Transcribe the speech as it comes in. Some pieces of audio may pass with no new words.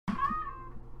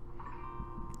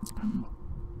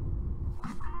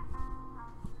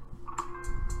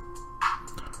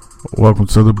Welcome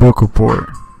to the Book Report.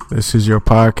 This is your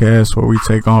podcast where we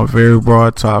take on very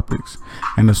broad topics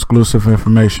and exclusive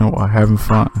information while having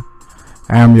fun.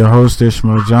 I am your host,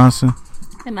 Ishmael Johnson.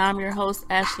 And I'm your host,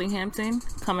 Ashley Hampton,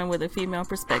 coming with a female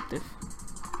perspective.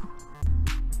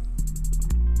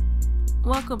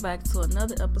 Welcome back to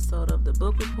another episode of the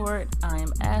Book Report. I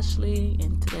am Ashley,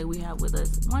 and today we have with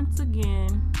us once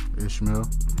again Ishmael.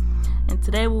 And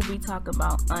today we'll be talking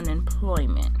about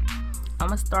unemployment. I'm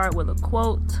going to start with a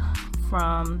quote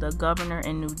from the governor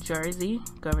in New Jersey,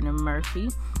 Governor Murphy,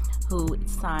 who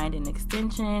signed an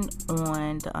extension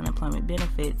on the unemployment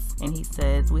benefits. And he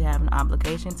says, "We have an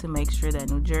obligation to make sure that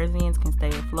New Jerseyans can stay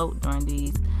afloat during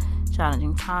these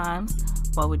challenging times.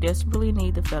 While we desperately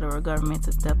need the federal government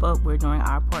to step up, we're doing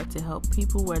our part to help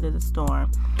people weather the storm.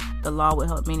 The law will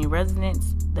help many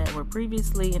residents that were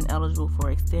previously ineligible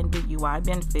for extended UI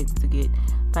benefits to get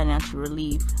financial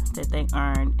relief that they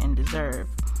earn and deserve."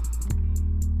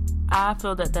 I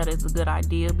feel that is a good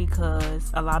idea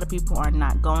because a lot of people are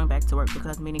not going back to work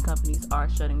because many companies are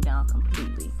shutting down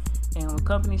completely. And when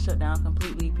companies shut down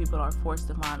completely, people are forced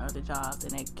to find other jobs,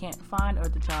 and they can't find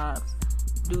other jobs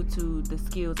due to the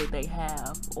skills that they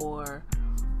have or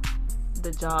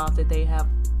the jobs that they have,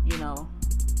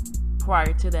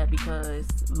 prior to that, because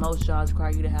most jobs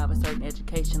require you to have a certain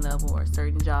education level or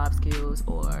certain job skills,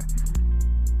 or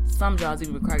some jobs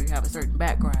even require you to have a certain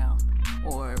background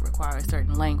or require a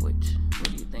certain language. What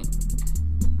do you think?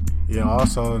 Yeah,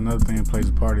 also another thing that plays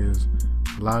a part is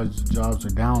a lot of jobs are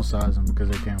downsizing because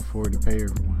they can't afford to pay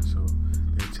everyone. So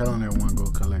they're telling everyone to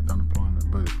go collect unemployment.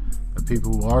 But the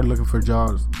people who are looking for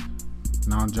jobs,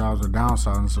 now jobs are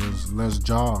downsizing, so it's less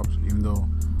jobs, even though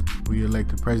we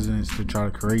elected presidents to try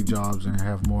to create jobs and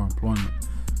have more employment.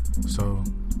 So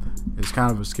it's kind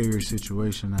of a scary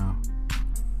situation now.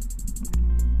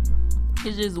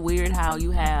 It's just weird how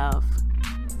you have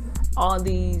all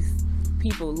these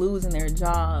people losing their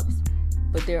jobs,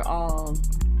 but they're all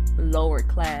lower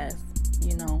class,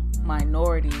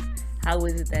 minorities. How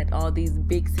is it that all these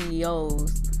big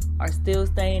CEOs are still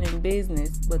staying in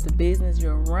business, but the business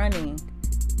you're running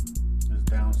is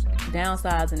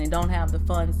downsizing and don't have the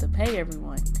funds to pay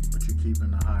everyone? But you're keeping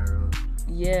the higher up.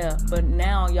 Yeah, but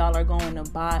now y'all are going to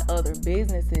buy other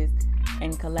businesses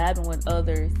and collabing with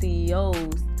other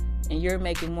CEOs, and you're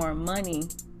making more money,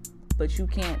 but you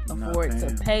can't afford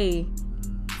to pay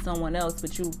someone else,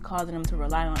 but you causing them to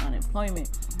rely on unemployment.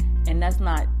 And that's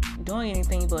not doing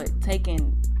anything but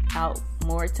taking out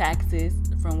more taxes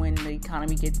from when the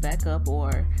economy gets back up, or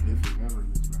if it ever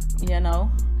gets back up.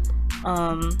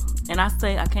 And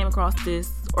I came across this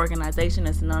organization.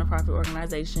 It's a nonprofit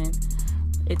organization.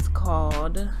 It's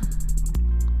called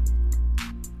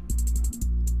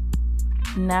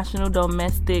National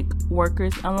Domestic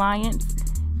Workers Alliance.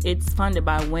 It's funded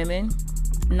by women.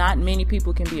 Not many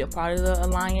people can be a part of the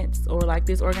alliance or like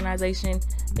this organization.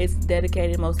 It's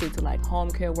dedicated mostly to like home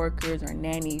care workers or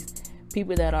nannies,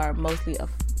 people that are mostly,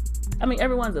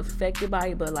 everyone's affected by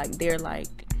it, but like they're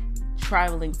like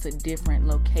traveling to different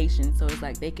locations, so it's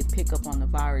like they could pick up on the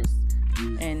virus.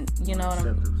 And you know what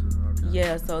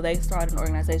Yeah, so they started an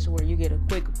organization where you get a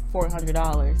quick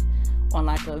 $400 on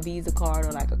like a Visa card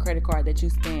or like a credit card that you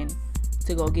spend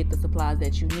to go get the supplies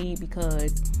that you need,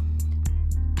 because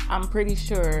I'm pretty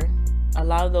sure a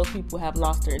lot of those people have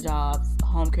lost their jobs.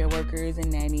 Home care workers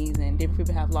and nannies and different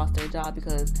people have lost their job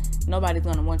because nobody's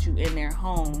going to want you in their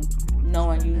home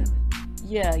knowing you.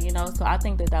 Yeah, so I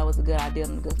think that was a good idea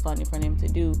and good funding for them to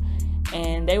do.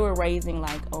 And they were raising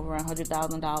like over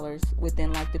 $100,000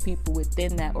 within like the people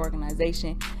within that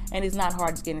organization. And it's not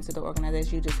hard to get into the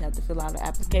organization. You just have to fill out an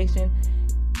application.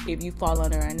 If you fall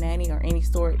under a nanny or any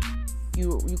sort,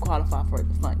 you qualify for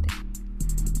the funding,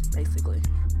 basically.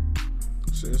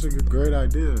 It's a great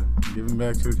idea. Giving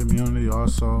back to the community,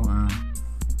 also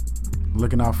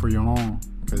looking out for your own,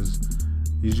 because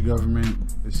each government,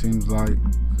 it seems like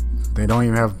they don't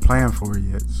even have a plan for it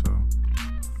yet. So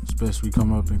it's best we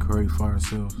come up and create for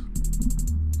ourselves.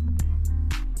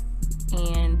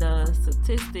 And the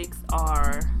statistics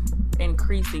are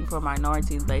increasing for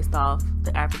minorities based off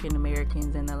the African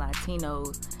Americans and the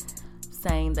Latinos,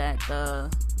 saying that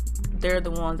they're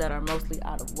the ones that are mostly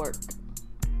out of work.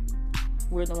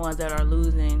 We're the ones that are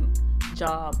losing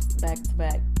jobs back to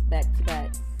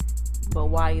back. But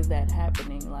why is that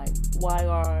happening? Like, why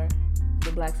are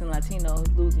the blacks and Latinos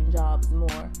losing jobs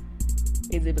more?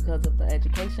 Is it because of the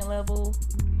education level?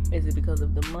 Is it because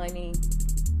of the money?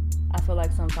 I feel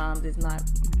like sometimes it's not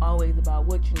always about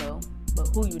what you know, but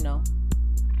who you know,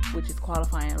 which is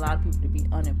qualifying a lot of people to be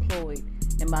unemployed.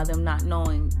 And by them not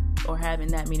knowing or having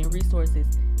that many resources,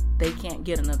 they can't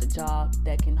get another job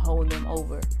that can hold them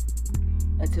over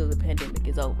until the pandemic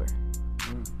is over.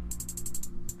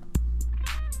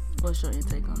 What's your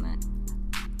intake on that?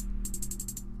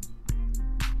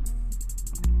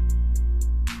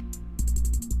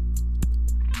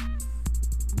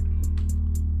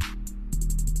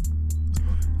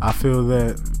 I feel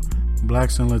that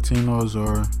blacks and Latinos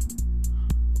are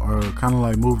kind of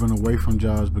like moving away from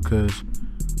jobs because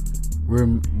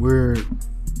we're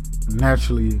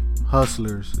naturally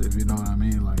hustlers, if you know what I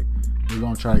mean. Like, we're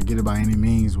gonna try to get it by any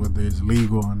means, whether it's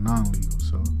legal or non-legal.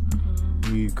 So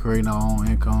we creating our own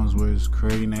incomes, whether it's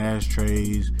creating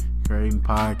ashtrays, creating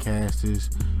podcasts,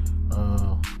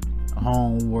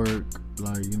 homework,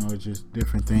 like, you know, it's just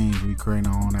different things. We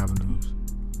creating our own avenues.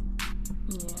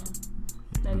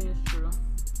 That is true.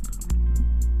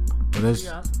 But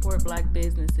y'all support black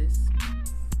businesses.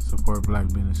 Support black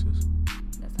businesses.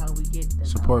 That's how we get them.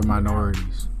 Support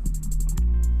minorities.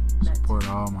 Support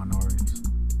all minorities.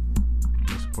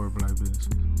 Let's support black businesses.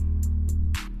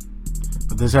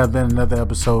 But this has been another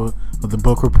episode of the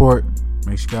Book Report.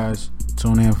 Make sure you guys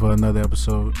tune in for another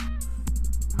episode.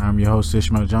 I'm your host,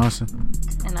 Ishmael Johnson.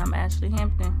 And I'm Ashley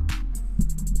Hampton.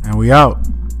 And we out.